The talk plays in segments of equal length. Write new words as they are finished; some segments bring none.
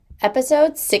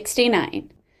Episode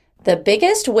 69, The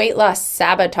Biggest Weight Loss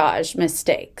Sabotage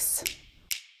Mistakes.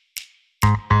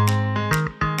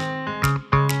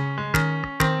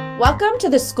 Welcome to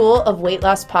the School of Weight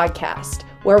Loss podcast,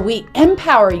 where we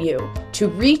empower you to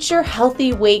reach your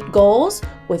healthy weight goals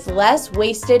with less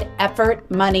wasted effort,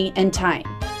 money, and time.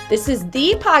 This is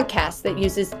the podcast that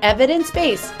uses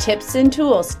evidence-based tips and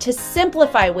tools to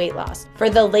simplify weight loss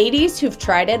for the ladies who've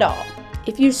tried it all.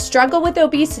 If you struggle with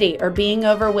obesity or being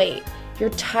overweight,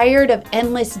 you're tired of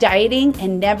endless dieting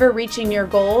and never reaching your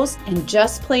goals, and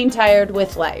just plain tired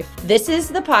with life, this is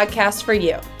the podcast for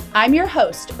you. I'm your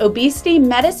host, obesity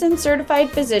medicine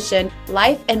certified physician,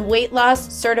 life and weight loss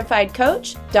certified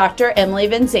coach, Dr. Emily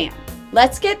Van Zandt.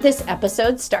 Let's get this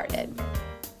episode started.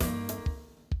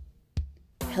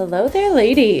 Hello there,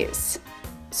 ladies.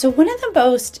 So one of the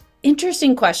most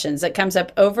interesting questions that comes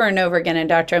up over and over again in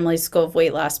Dr. Emily's School of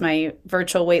Weight Loss, my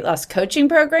virtual weight loss coaching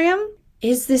program,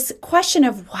 is this question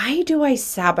of why do I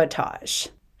sabotage?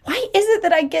 Why is it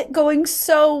that I get going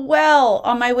so well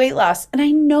on my weight loss? And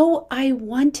I know I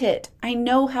want it. I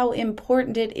know how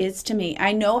important it is to me.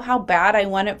 I know how bad I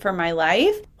want it for my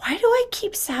life. Why do I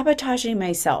keep sabotaging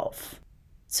myself?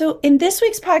 So in this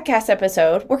week's podcast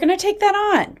episode, we're going to take that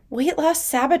on, weight loss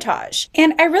sabotage.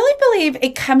 And I really believe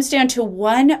it comes down to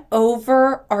one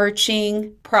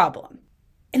overarching problem.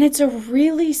 And it's a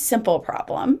really simple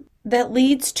problem that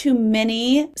leads to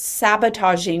many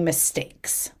sabotaging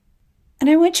mistakes. And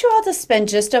I want you all to spend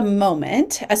just a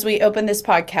moment as we open this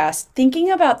podcast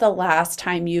thinking about the last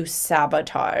time you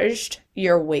sabotaged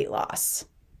your weight loss.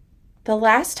 The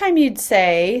last time you'd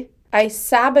say, I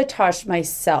sabotaged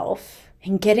myself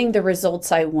in getting the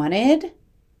results I wanted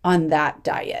on that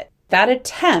diet. That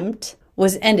attempt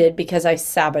was ended because I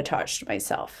sabotaged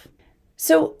myself.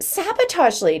 So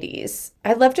sabotage, ladies,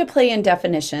 I love to play in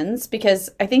definitions because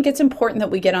I think it's important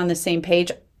that we get on the same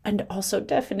page. And also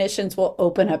definitions will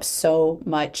open up so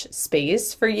much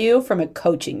space for you from a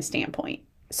coaching standpoint.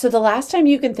 So the last time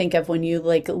you can think of when you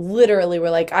literally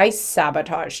were like, I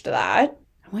sabotaged that,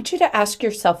 I want you to ask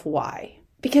yourself why.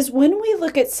 Because when we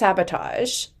look at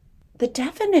sabotage, the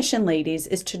definition, ladies,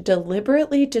 is to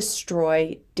deliberately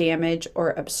destroy, damage,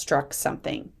 or obstruct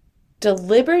something.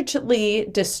 Deliberately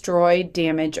destroy,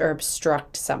 damage, or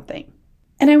obstruct something.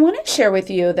 And I want to share with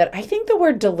you that I think the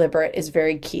word deliberate is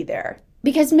very key there.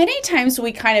 Because many times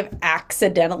we kind of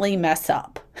accidentally mess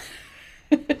up.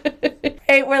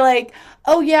 Right? We're like,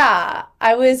 oh yeah,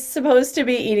 I was supposed to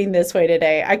be eating this way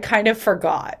today. I kind of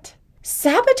forgot.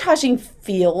 Sabotaging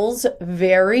feels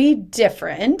very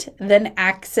different than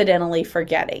accidentally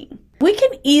forgetting. We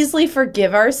can easily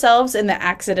forgive ourselves in the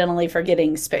accidentally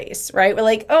forgetting space, right? We're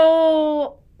like,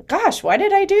 oh gosh, why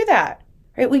did I do that?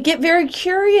 Right? We get very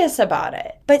curious about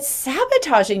it. But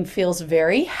sabotaging feels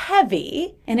very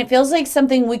heavy, and it feels like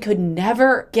something we could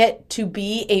never get to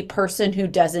be a person who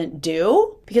doesn't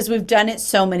do because we've done it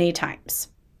so many times.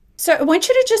 So I want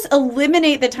you to just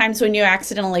eliminate the times when you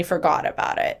accidentally forgot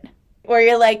about it. Where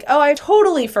you're like, oh, I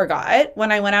totally forgot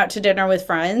when I went out to dinner with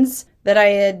friends that I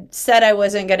had said I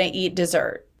wasn't going to eat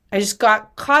dessert. I just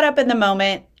got caught up in the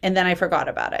moment and then I forgot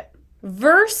about it.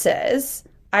 Versus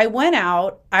I went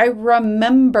out, I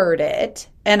remembered it,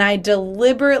 and I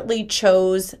deliberately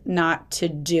chose not to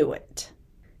do it.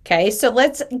 Okay, so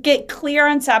let's get clear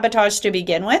on sabotage to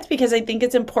begin with, because I think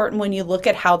it's important when you look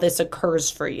at how this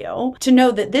occurs for you to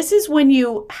know that this is when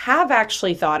you have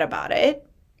actually thought about it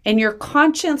and you're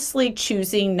consciously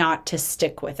choosing not to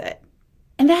stick with it.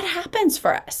 And that happens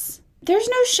for us. There's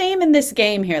no shame in this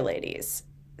game here, ladies.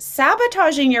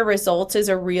 Sabotaging your results is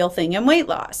a real thing in weight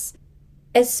loss.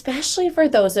 Especially for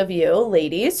those of you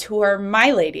ladies who are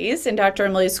my ladies in Dr.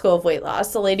 Emily's School of Weight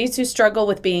Loss, the ladies who struggle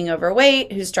with being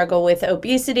overweight, who struggle with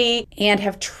obesity, and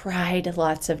have tried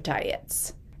lots of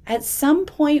diets. At some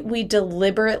point, we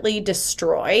deliberately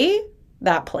destroy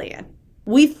that plan.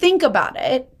 We think about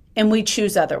it and we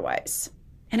choose otherwise.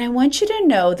 And I want you to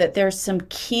know that there's some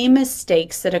key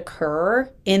mistakes that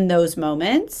occur in those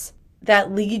moments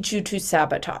that lead you to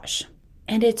sabotage.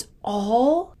 And it's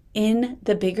all in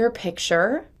the bigger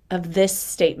picture of this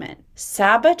statement.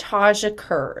 Sabotage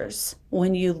occurs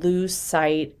when you lose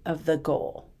sight of the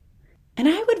goal. And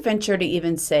I would venture to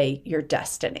even say your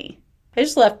destiny. I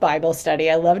just left Bible study.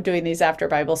 I love doing these after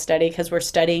Bible study because we're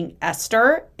studying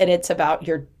Esther and it's about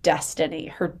your destiny,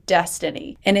 her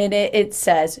destiny. And in it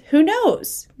says, who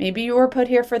knows? Maybe you were put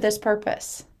here for this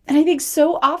purpose. And I think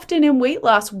so often in weight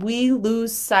loss, we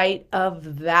lose sight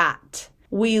of that.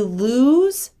 We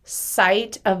lose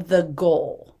sight of the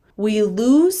goal. We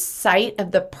lose sight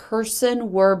of the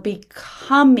person we're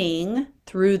becoming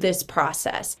through this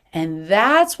process. And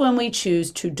that's when we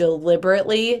choose to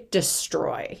deliberately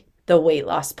destroy. the weight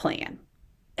loss plan.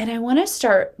 And I want to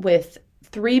start with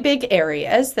 3 big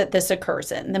areas that this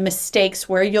occurs in, the mistakes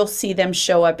where you'll see them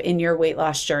show up in your weight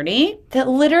loss journey that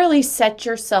literally set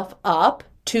yourself up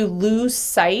to lose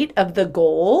sight of the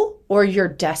goal or your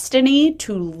destiny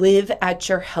to live at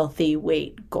your healthy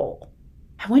weight goal.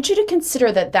 I want you to consider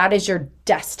that that is your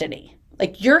destiny.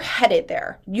 Like you're headed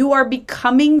there. You are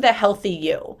becoming the healthy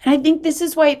you. And I think this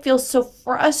is why it feels so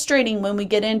frustrating when we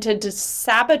get into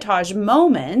sabotage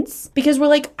moments because we're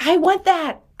like, I want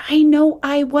that. I know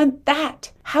I want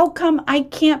that. How come I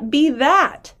can't be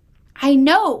that? I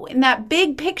know in that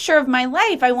big picture of my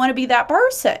life, I want to be that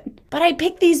person. But I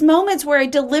pick these moments where I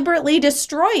deliberately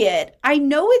destroy it. I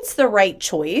know it's the right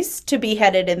choice to be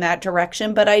headed in that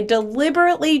direction, but I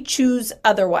deliberately choose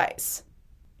otherwise.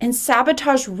 And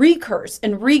sabotage recurs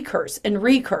and recurs and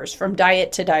recurs from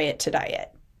diet to diet to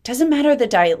diet. Doesn't matter the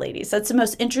diet, ladies. That's the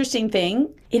most interesting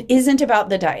thing. It isn't about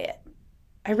the diet.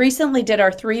 I recently did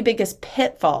our 3 biggest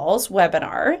pitfalls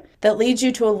webinar that leads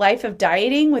you to a life of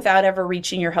dieting without ever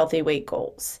reaching your healthy weight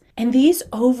goals. And these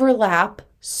overlap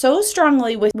so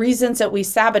strongly with reasons that we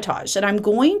sabotage. And I'm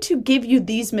going to give you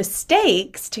these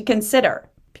mistakes to consider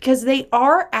because they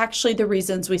are actually the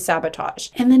reasons we sabotage.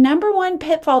 And the number 1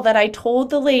 pitfall that I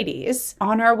told the ladies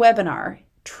on our webinar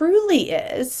truly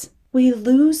is we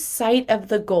lose sight of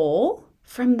the goal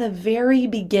from the very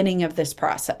beginning of this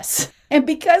process. And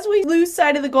because we lose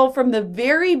sight of the goal from the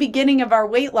very beginning of our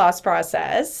weight loss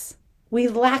process, we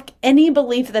lack any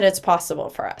belief that it's possible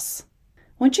for us. I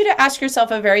want you to ask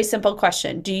yourself a very simple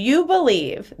question. Do you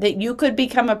believe that you could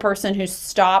become a person who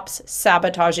stops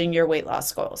sabotaging your weight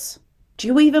loss goals? Do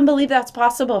you even believe that's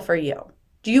possible for you?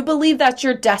 Do you believe that's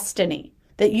your destiny?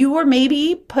 That you were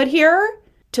maybe put here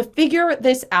to figure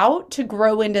this out to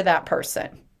grow into that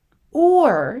person?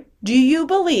 Or do you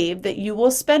believe that you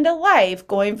will spend a life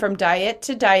going from diet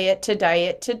to diet to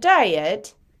diet to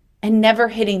diet and never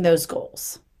hitting those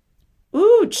goals?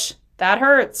 Ouch, that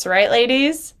hurts, right,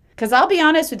 ladies? Because I'll be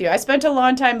honest with you, I spent a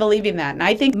long time believing that. And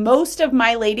I think most of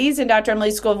my ladies in Dr.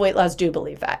 Emily's School of Weight Loss do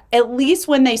believe that, at least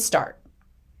when they start.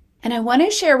 And I want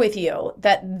to share with you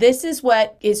that this is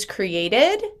what is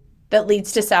created that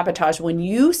leads to sabotage when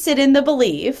you sit in the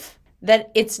belief that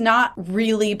it's not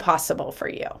really possible for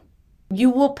you. You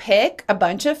will pick a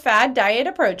bunch of fad diet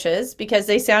approaches because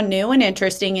they sound new and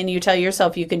interesting and you tell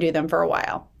yourself you can do them for a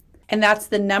while. And that's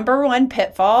the number 1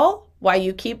 pitfall why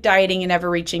you keep dieting and never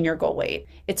reaching your goal weight.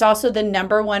 It's also the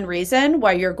number 1 reason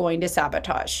why you're going to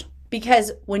sabotage.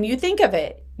 Because when you think of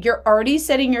it, you're already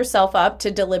setting yourself up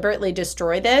to deliberately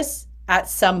destroy this at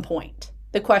some point.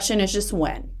 The question is just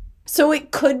when. So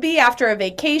it could be after a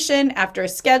vacation, after a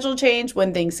schedule change,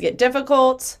 when things get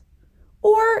difficult.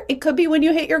 Or it could be when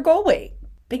you hit your goal weight,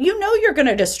 but you know you're going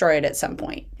to destroy it at some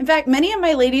point. In fact, many of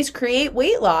my ladies create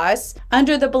weight loss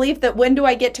under the belief that when do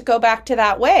I get to go back to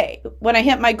that way? When I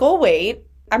hit my goal weight,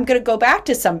 I'm going to go back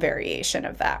to some variation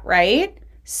of that, right?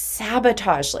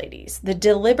 Sabotage, ladies, the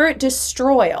deliberate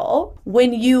destroyal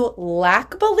when you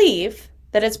lack belief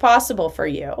that it's possible for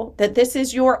you, that this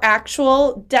is your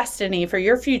actual destiny for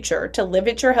your future to live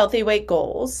at your healthy weight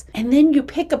goals, and then you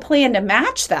pick a plan to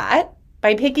match that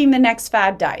by picking the next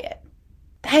fad diet.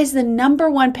 That is the number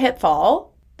 1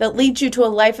 pitfall that leads you to a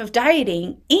life of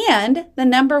dieting and the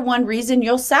number 1 reason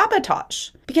you'll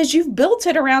sabotage because you've built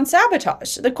it around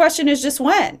sabotage. The question is just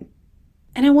when.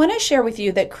 And I want to share with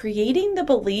you that creating the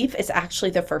belief is actually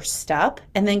the first step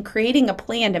and then creating a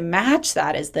plan to match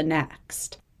that is the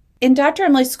next. In Dr.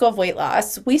 Emily's School of Weight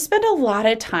Loss, we spend a lot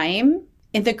of time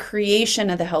in the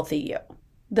creation of the healthy you,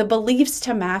 the beliefs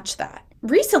to match that.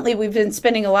 Recently, we've been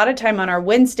spending a lot of time on our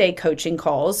Wednesday coaching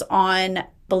calls on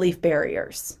belief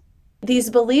barriers. These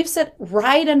beliefs that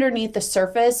ride underneath the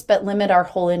surface but limit our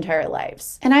whole entire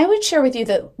lives. And I would share with you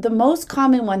that the most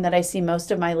common one that I see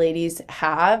most of my ladies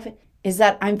have is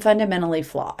that I'm fundamentally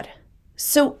flawed.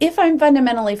 So if I'm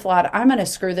fundamentally flawed, I'm going to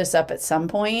screw this up at some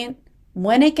point.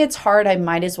 When it gets hard, I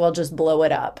might as well just blow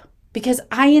it up because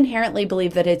I inherently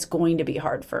believe that it's going to be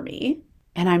hard for me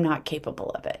and I'm not capable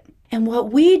of it. And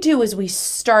what we do is we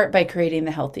start by creating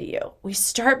the healthy you. We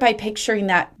start by picturing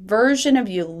that version of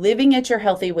you living at your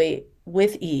healthy weight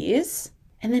with ease.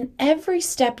 And then every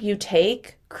step you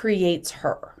take creates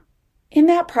her. In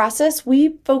that process,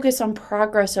 we focus on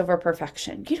progress over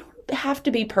perfection. You don't have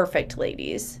to be perfect,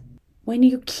 ladies. When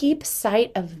you keep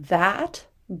sight of that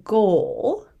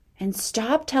goal and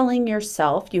stop telling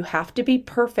yourself you have to be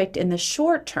perfect in the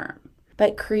short term,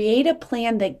 but create a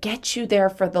plan that gets you there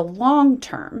for the long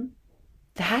term,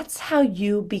 that's how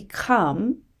you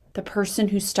become the person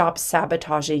who stops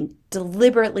sabotaging,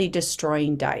 deliberately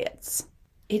destroying diets.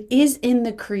 It is in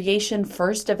the creation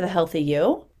first of the healthy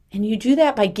you And you do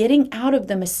that by getting out of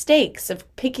the mistakes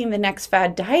of picking the next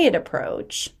fad diet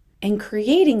approach and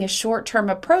creating a short-term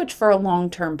approach for a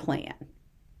long-term plan.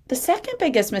 The second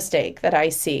biggest mistake that I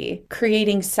see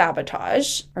creating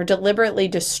sabotage or deliberately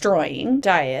destroying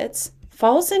diets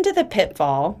falls into the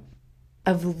pitfall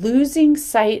of losing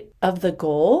sight of the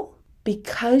goal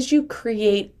because you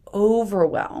create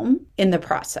overwhelm in the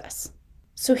process.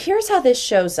 So here's how this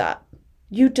shows up.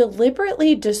 You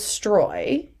deliberately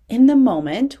destroy in the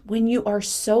moment when you are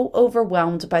so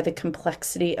overwhelmed by the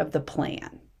complexity of the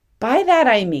plan. By that,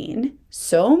 I mean,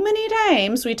 so many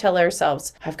times we tell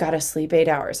ourselves, I've got to sleep 8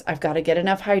 hours. I've got to get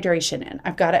enough hydration in.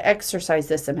 I've got to exercise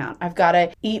this amount. I've got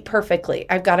to eat perfectly.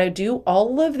 I've got to do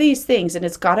all of these things, and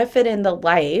it's got to fit in the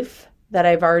life that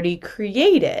I've already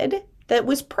created that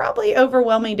was probably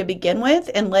overwhelming to begin with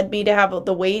and led me to have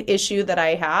the weight issue that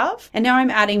I have. And now I'm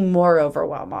adding more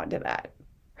overwhelm onto that.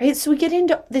 Right? So we get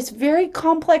into this very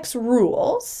complex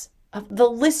rules of the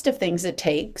list of things it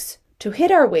takes to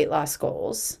hit our weight loss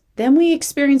goals. Then we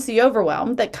experience the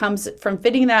overwhelm that comes from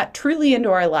fitting that truly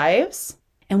into our lives.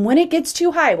 And when it gets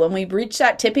too high, when we reach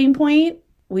that tipping point,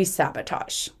 we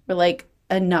sabotage. We're like,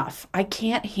 enough. I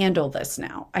can't handle this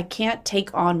now. I can't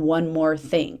take on one more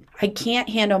thing. I can't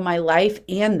handle my life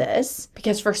and this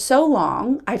because for so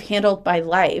long I've handled my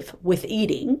life with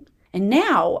eating. And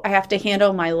now I have to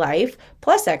handle my life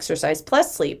plus exercise,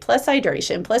 plus sleep, plus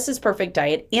hydration, plus this perfect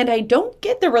diet. And I don't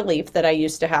get the relief that I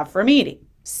used to have from eating.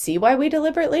 See why we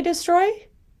deliberately destroy?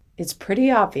 It's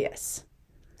pretty obvious.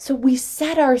 So we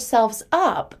set ourselves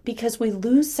up because we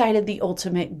lose sight of the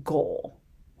ultimate goal.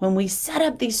 When we set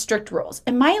up these strict rules,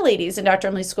 and my ladies in Dr.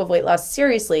 Emily's School of Weight Loss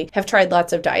seriously have tried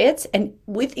lots of diets, and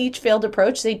with each failed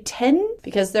approach, they tend,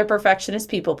 because they're perfectionist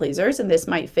people pleasers, and this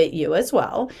might fit you as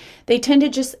well, they tend to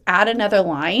just add another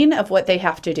line of what they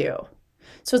have to do.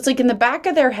 So it's like in the back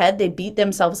of their head, they beat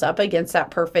themselves up against that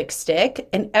perfect stick,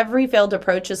 and every failed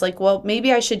approach is like, well,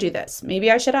 maybe I should do this. Maybe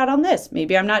I should add on this.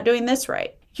 Maybe I'm not doing this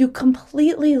right. You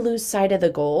completely lose sight of the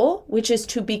goal, which is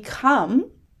to become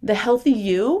the healthy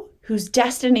you whose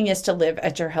destiny is to live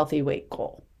at your healthy weight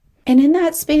goal. And in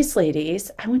that space, ladies,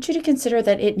 I want you to consider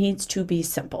that it needs to be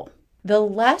simple. The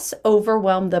less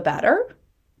overwhelmed, the better.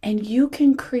 And you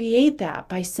can create that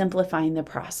by simplifying the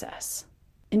process.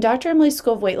 In Dr. Emily's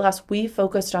School of Weight Loss, we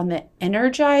focused on the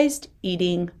energized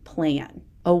eating plan,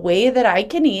 a way that I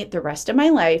can eat the rest of my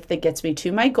life that gets me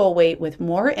to my goal weight with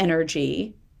more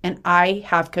energy and I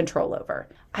have control over.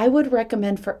 I would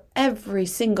recommend for every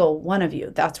single one of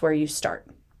you, that's where you start.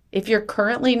 If you're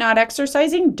currently not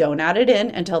exercising, don't add it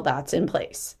in until that's in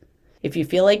place. If you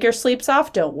feel like your sleep's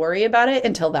off, don't worry about it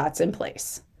until that's in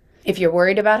place. If you're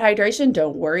worried about hydration,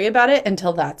 don't worry about it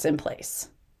until that's in place.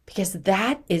 Because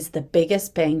that is the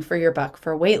biggest bang for your buck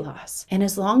for weight loss. And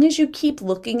as long as you keep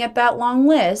looking at that long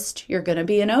list, you're going to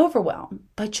be in overwhelm.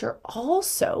 But you're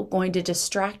also going to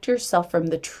distract yourself from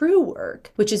the true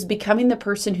work, which is becoming the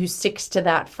person who sticks to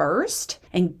that first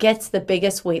and gets the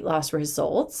biggest weight loss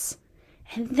results,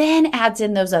 and then adds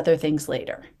in those other things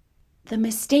later. The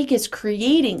mistake is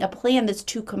creating a plan that's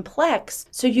too complex,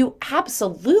 so you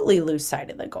absolutely lose sight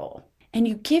of the goal. And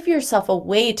you give yourself a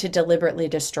way to deliberately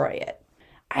destroy it.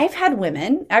 I've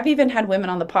even had women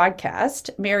on the podcast.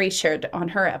 Mary shared on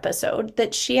her episode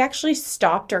that she actually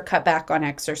stopped or cut back on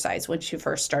exercise when she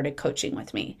first started coaching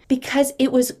with me because it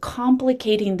was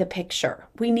complicating the picture.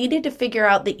 We needed to figure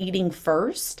out the eating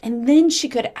first, and then she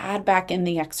could add back in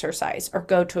the exercise or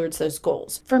go towards those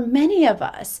goals. For many of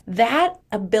us, that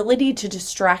ability to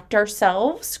distract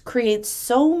ourselves creates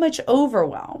so much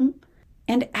overwhelm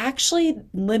and actually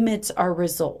limits our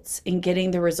results in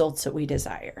getting the results that we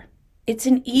desire. It's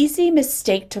an easy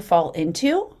mistake to fall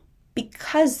into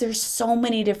because there's so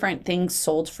many different things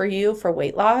sold for you for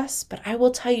weight loss. But I will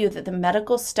tell you that the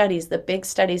medical studies, the big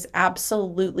studies,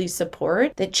 absolutely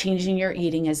support that changing your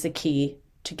eating is the key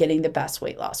to getting the best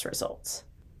weight loss results.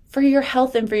 For your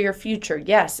health and for your future,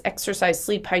 yes, exercise,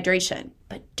 sleep, hydration.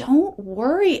 But don't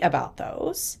worry about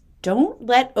those. Don't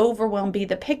let overwhelm be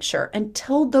the picture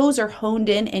until those are honed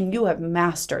in and you have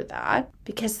mastered that,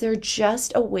 because they're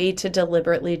just a way to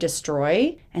deliberately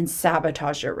destroy and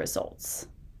sabotage your results.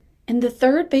 And the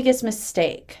third biggest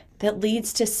mistake that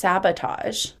leads to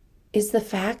sabotage is the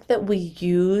fact that we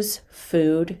use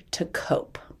food to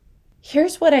cope.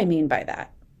 Here's what I mean by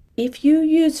that. If you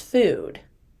use food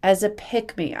as a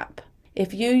pick-me-up,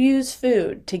 if you use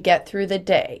food to get through the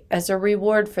day, as a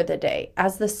reward for the day,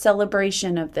 as the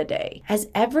celebration of the day, as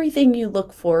everything you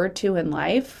look forward to in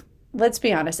life, let's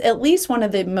be honest, at least one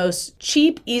of the most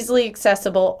cheap, easily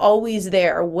accessible, always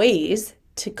there ways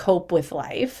to cope with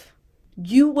life,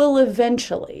 you will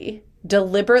eventually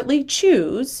deliberately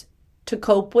choose to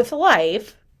cope with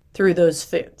life through those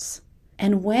foods.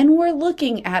 And when we're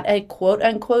looking at a quote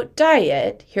unquote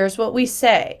diet, here's what we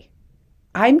say.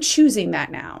 I'm choosing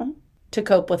that now to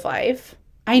cope with life.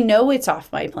 I know it's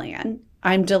off my plan.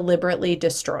 I'm deliberately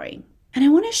destroying. And I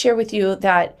want to share with you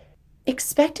that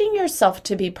expecting yourself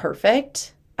to be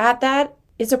perfect at that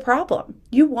is a problem.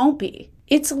 You won't be.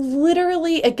 It's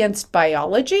literally against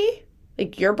biology.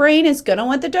 Like your brain is going to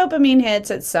want the dopamine hits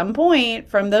at some point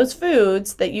from those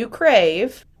foods that you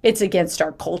crave. It's against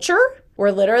our culture.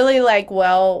 We're literally like,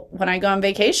 well, when I go on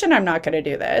vacation, I'm not going to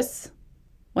do this.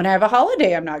 When I have a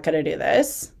holiday, I'm not going to do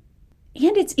this.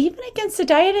 And it's even against the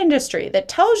diet industry that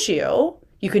tells you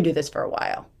you can do this for a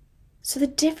while. So the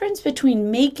difference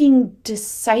between making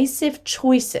decisive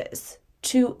choices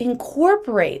to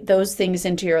incorporate those things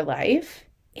into your life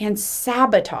and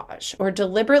sabotage or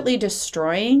deliberately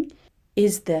destroying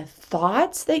is the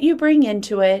thoughts that you bring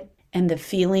into it and the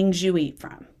feelings you eat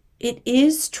from. It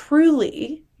is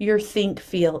truly your think,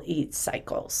 feel, eat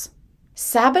cycles.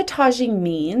 Sabotaging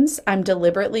means I'm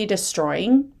deliberately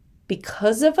destroying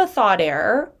because of a thought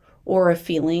error or a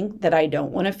feeling that I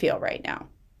don't want to feel right now.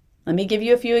 Let me give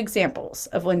you a few examples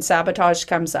of when sabotage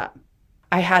comes up.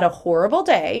 I had a horrible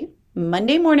day.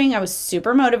 Monday morning, I was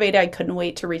super motivated. I couldn't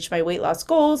wait to reach my weight loss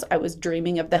goals. I was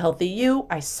dreaming of the healthy you.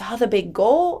 I saw the big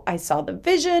goal. I saw the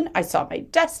vision. I saw my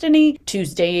destiny.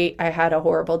 Tuesday, I had a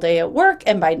horrible day at work.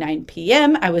 And by 9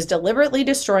 p.m., I was deliberately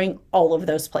destroying all of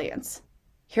those plans.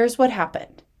 Here's what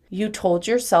happened. You told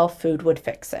yourself food would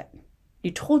fix it.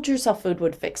 You told yourself food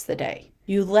would fix the day.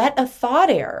 You let a thought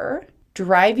error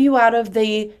drive you out of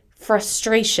the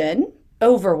frustration,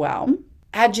 overwhelm,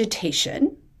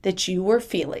 agitation that you were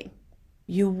feeling.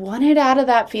 You wanted out of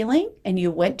that feeling and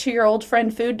you went to your old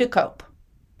friend food to cope.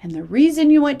 And the reason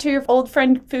you went to your old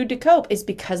friend food to cope is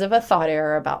because of a thought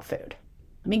error about food.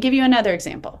 Let me give you another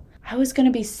example. I was going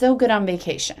to be so good on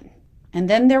vacation. And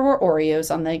then there were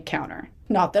Oreos on the counter.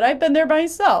 Not that I've been there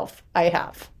myself. I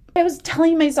have. I was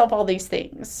telling myself all these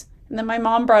things. And then my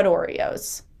mom brought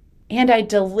Oreos. And I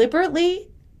deliberately,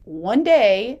 one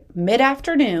day,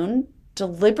 mid-afternoon,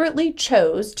 deliberately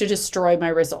chose to destroy my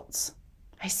results.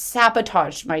 I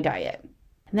sabotaged my diet.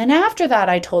 And then after that,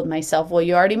 I told myself, well,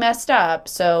 you already messed up,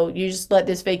 so you just let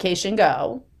this vacation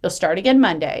go. You'll start again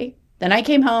Monday. Then I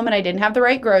came home and I didn't have the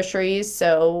right groceries,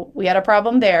 so we had a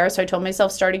problem there. So I told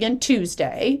myself start again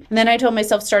Tuesday. And then I told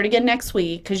myself start again next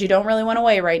week because you don't really want to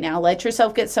weigh right now. Let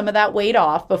yourself get some of that weight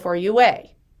off before you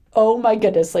weigh. Oh my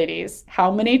goodness, ladies.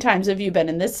 How many times have you been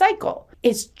in this cycle?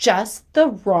 It's just the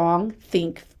wrong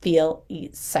think, feel,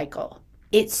 eat cycle.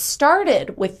 It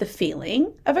started with the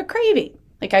feeling of a craving.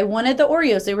 Like I wanted the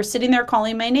Oreos. They were sitting there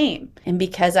calling my name. And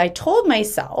because I told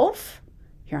myself,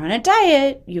 you're on a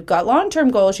diet, you've got long-term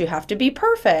goals, you have to be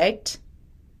perfect,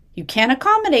 you can't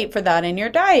accommodate for that in your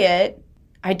diet,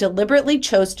 I deliberately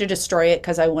chose to destroy it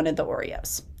because I wanted the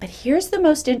Oreos. But here's the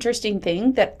most interesting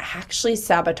thing that actually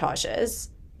sabotages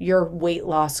your weight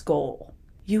loss goal.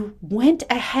 You went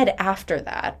ahead after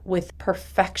that with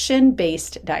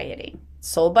perfection-based dieting.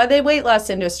 Sold by the weight loss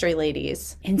industry,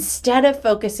 ladies, instead of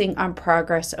focusing on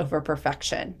progress over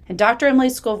perfection. In Dr.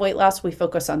 Emily's School of Weight Loss, we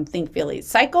focus on think, feel, eat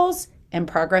cycles and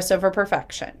progress over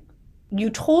perfection. You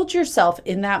told yourself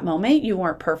in that moment you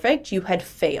weren't perfect, you had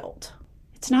failed.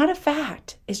 It's not a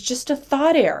fact. It's just a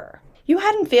thought error. You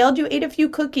hadn't failed, you ate a few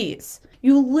cookies.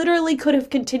 You literally could have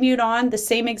continued on the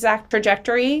same exact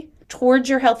trajectory towards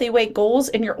your healthy weight goals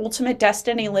and your ultimate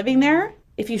destiny living there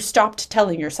if you stopped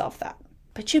telling yourself that.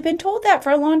 But you've been told that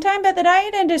for a long time by the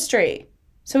diet industry.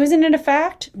 So isn't it a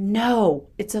fact? No,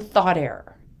 it's a thought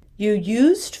error. You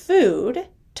used food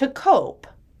to cope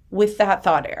with that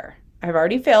thought error. I've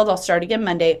already failed. I'll start again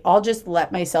Monday. I'll just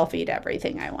let myself eat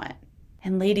everything I want.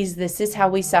 And ladies, this is how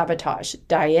we sabotage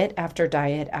diet after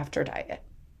diet after diet.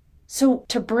 So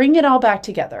to bring it all back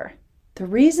together, the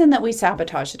reason that we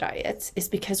sabotage diets is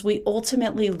because we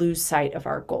ultimately lose sight of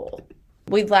our goal.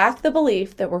 We lack the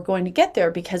belief that we're going to get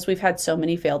there because we've had so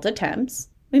many failed attempts.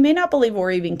 We may not believe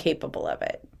we're even capable of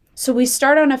it. So we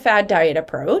start on a fad diet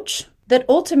approach that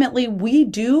ultimately we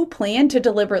do plan to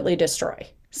deliberately destroy.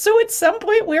 So at some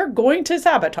point, we're going to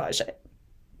sabotage it.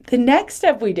 The next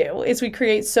step we do is we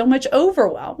create so much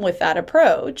overwhelm with that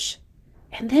approach.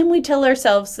 And then we tell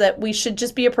ourselves that we should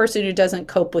just be a person who doesn't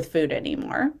cope with food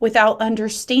anymore without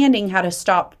understanding how to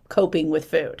stop coping with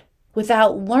food,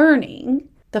 without learning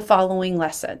the following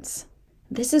lessons.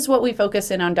 This is what we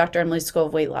focus in on Dr. Emily's School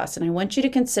of Weight Loss. And I want you to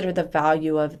consider the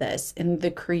value of this in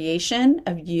the creation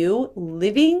of you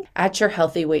living at your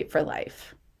healthy weight for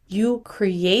life. You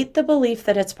create the belief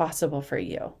that it's possible for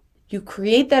you. You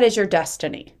create that as your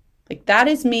destiny. Like that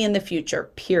is me in the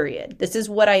future, period. This is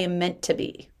what I am meant to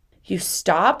be. You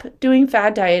stop doing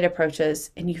fad diet approaches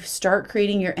and you start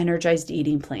creating your energized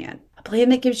eating plan. A plan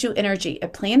that gives you energy, a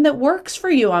plan that works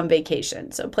for you on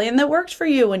vacations, a plan that works for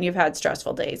you when you've had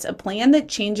stressful days, a plan that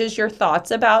changes your thoughts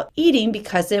about eating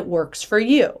because it works for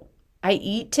you. I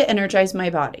eat to energize my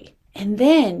body. And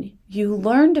then you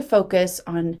learn to focus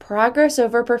on progress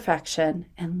over perfection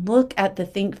and look at the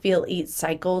think, feel, eat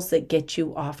cycles that get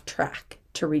you off track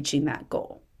to reaching that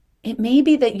goal. It may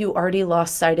be that you already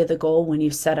lost sight of the goal when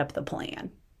you set up the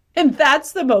plan. And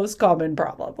that's the most common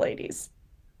problem, ladies.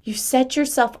 You set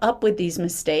yourself up with these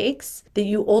mistakes that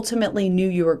you ultimately knew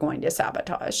you were going to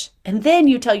sabotage. And then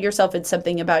you tell yourself it's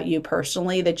something about you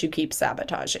personally that you keep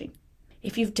sabotaging.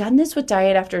 If you've done this with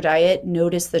diet after diet,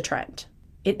 notice the trend.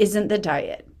 It isn't the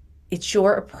diet. It's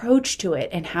your approach to it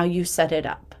and how you set it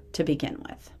up to begin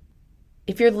with.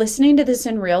 If you're listening to this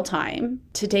in real time,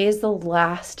 today is the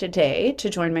last day to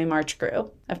join my March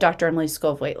group of Dr. Emily's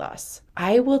School of Weight Loss.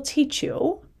 I will teach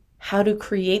you how to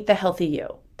create the healthy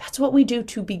you. That's what we do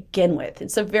to begin with.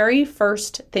 It's the very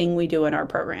first thing we do in our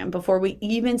program before we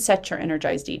even set your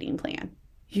energized eating plan.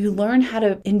 You learn how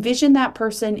to envision that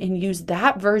person and use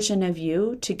that version of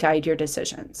you to guide your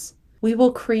decisions. We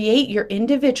will create your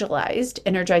individualized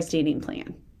energized eating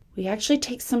plan. We actually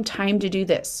take some time to do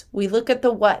this. We look at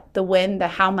the what, the when, the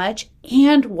how much,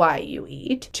 and why you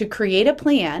eat to create a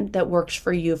plan that works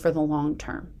for you for the long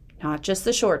term, not just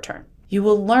the short term. You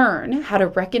will learn how to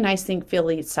recognize think, feel,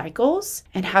 eat cycles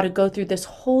and how to go through this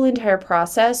whole entire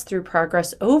process through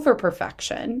progress over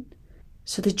perfection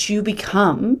so that you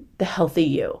become the healthy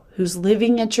you who's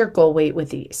living at your goal weight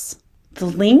with ease. The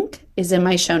link is in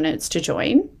my show notes to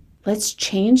join. Let's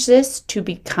change this to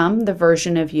become the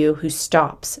version of you who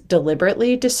stops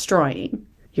deliberately destroying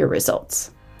your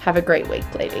results. Have a great week,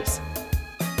 ladies.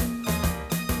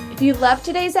 If you loved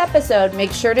today's episode,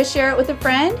 make sure to share it with a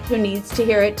friend who needs to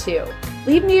hear it too.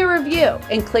 Leave me a review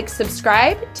and click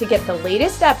subscribe to get the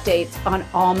latest updates on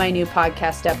all my new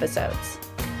podcast episodes.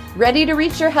 Ready to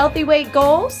reach your healthy weight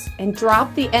goals and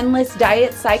drop the endless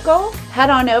diet cycle? Head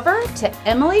on over to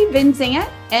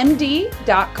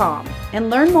emilyvinzantmd.com and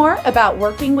learn more about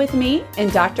working with me in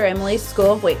Dr. Emily's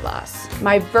School of Weight Loss,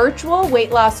 my virtual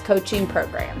weight loss coaching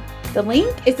program. The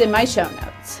link is in my show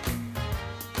notes.